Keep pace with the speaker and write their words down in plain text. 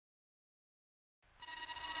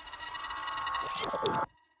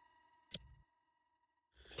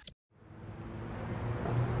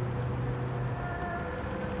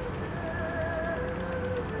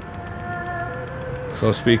So I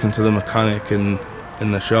was speaking to the mechanic in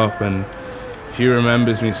the shop, and he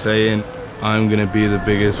remembers me saying, I'm going to be the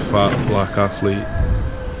biggest fat black athlete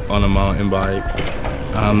on a mountain bike,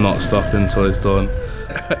 and I'm not stopping until it's done.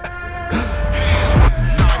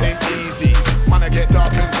 Ain't easy, man, I get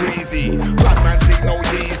dark and breezy. Black man think no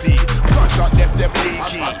easy. Gunshot left them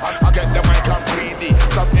leaky. I get the mic, I'm greedy.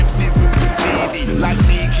 Some MCs moving greedy. Like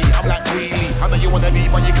Nikki, I'm like Wheelie. I know you wanna be,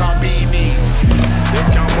 but you can't be me. They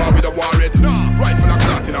can't war with a warhead. Rifle and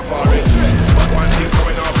clout in a forehead. But one thing's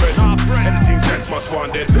coming off it. Anything just must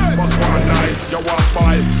want it. Must one night, you walk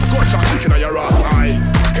by. Gunshot kicking on your ass eye.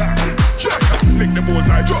 Check, lick the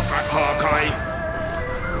bullseye just like Hawkeye.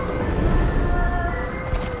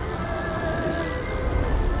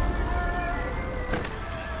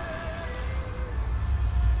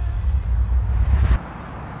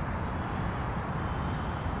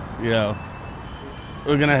 Yeah,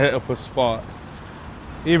 we're gonna hit up a spot,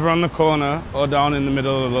 either on the corner or down in the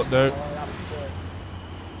middle of the look though.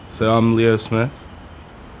 So I'm Leo Smith.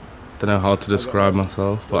 Don't know how to describe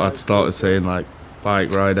myself, but I'd start with saying like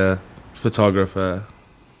bike rider, photographer,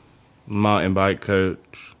 mountain bike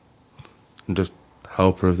coach, and just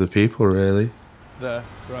helper of the people really. There,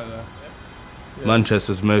 right there. Yeah.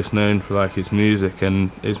 Manchester's most known for like its music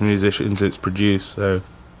and its musicians it's produced, so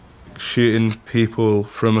shooting people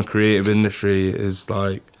from a creative industry is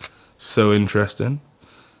like so interesting.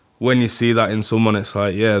 When you see that in someone, it's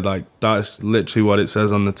like, yeah, like that's literally what it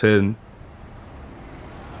says on the tin.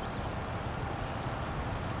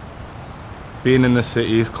 Being in the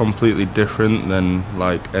city is completely different than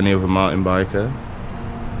like any other mountain biker.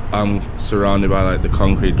 I'm surrounded by like the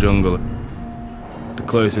concrete jungle. The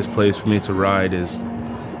closest place for me to ride is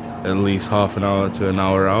at least half an hour to an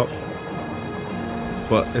hour out.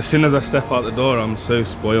 But as soon as I step out the door, I'm so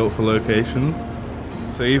spoiled for location.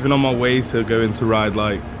 So even on my way to going to ride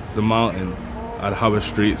like the mountains, I'd have a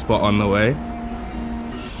street spot on the way.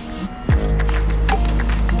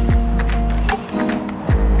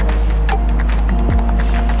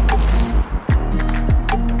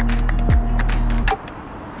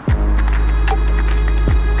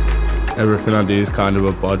 Everything I do is kind of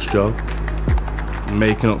a bodge job.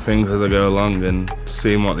 Making up things as I go along and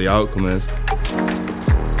seeing what the outcome is.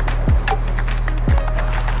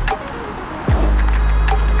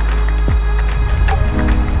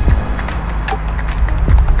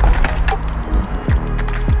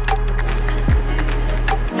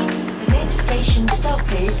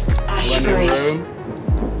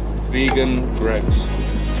 Vegan Rex.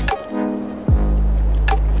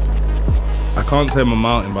 I can't say I'm a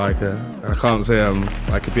mountain biker. I can't say I'm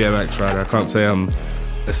like a BMX rider. I can't say I'm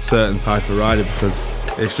a certain type of rider because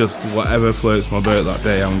it's just whatever floats my boat that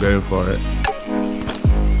day, I'm going for it.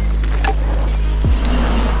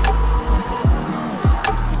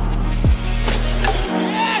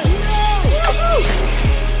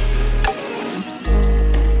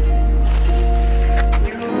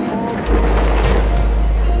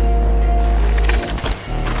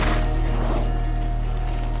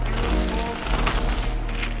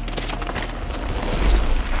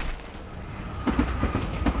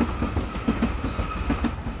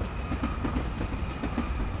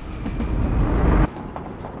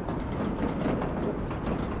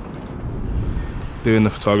 Doing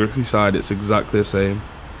the photography side, it's exactly the same.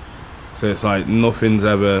 So it's like nothing's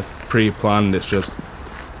ever pre-planned, it's just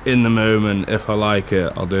in the moment, if I like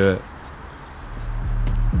it, I'll do it.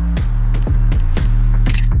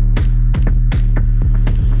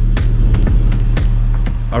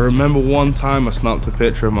 I remember one time I snapped a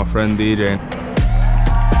picture of my friend DJing.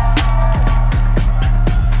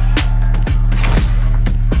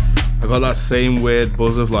 I got that same weird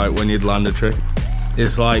buzz of like when you'd land a trick.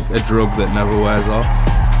 It's like a drug that never wears off.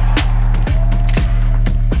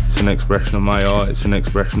 It's an expression of my art, it's an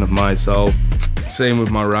expression of myself. Same with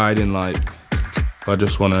my riding, like, I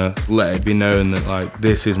just want to let it be known that like,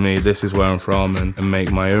 this is me, this is where I'm from, and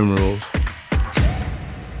make my own rules.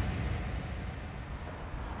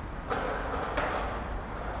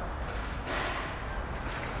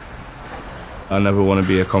 I never want to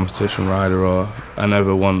be a competition rider, or I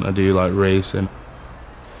never want to do like racing.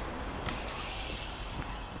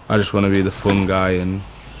 I just want to be the fun guy and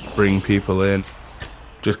bring people in.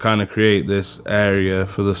 Just kind of create this area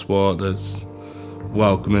for the sport that's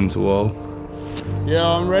welcoming to all. Yeah,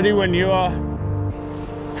 I'm ready when you are.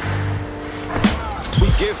 We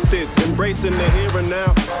gifted, embracing the here and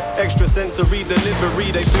now. Extra sensory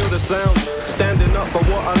delivery, they feel the sound. Standing up for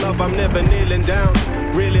what I love, I'm never kneeling down.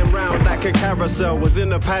 Reeling round like a carousel, was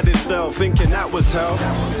in a padded cell, thinking that was hell.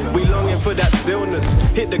 We longing for that stillness,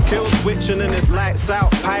 hit the kill switch and then it's lights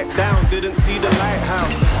out. Pipe down, didn't see the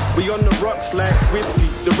lighthouse. We on the rocks like whiskey,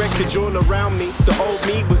 the wreckage all around me. The old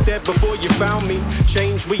me was dead before you found me.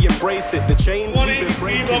 Change, we embrace it, the chains we've been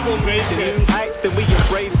breaking. The new heights, then we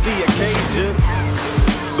embrace the occasion.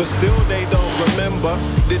 But still they don't remember,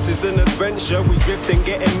 this is an adventure, we drifting,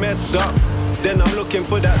 getting messed up. Then I'm looking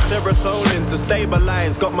for that serotonin to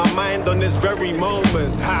stabilize, got my mind on this very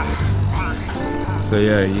moment. Ha. So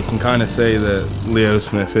yeah, you can kind of say that Leo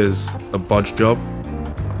Smith is a bodge job,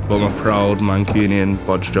 but I'm a proud Mancunian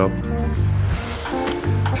bodge job.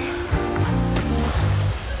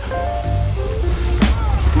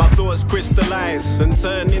 My thoughts crystallize and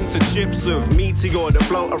turn into chips of meteor that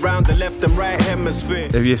float around the left and right hemisphere.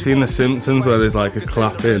 Have you seen The Simpsons where there's like a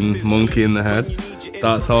clapping monkey in the head?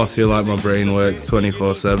 That's how I feel like my brain works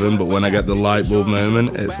 24/7, but when I get the light bulb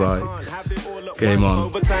moment, it's like, game on.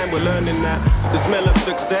 Over time we're learning that the smell of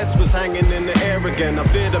success was hanging in the air again. I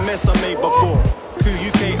fear the mess I made before. Who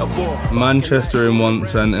you cater for? Manchester in one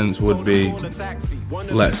sentence would be,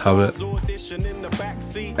 let's have it.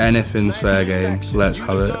 Anything's fair game, let's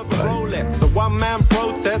have it. Like. So one man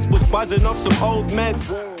protest was buzzing off some old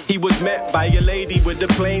meds. He was met by a lady with a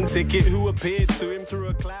plane ticket who appeared to him through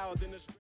a cloud.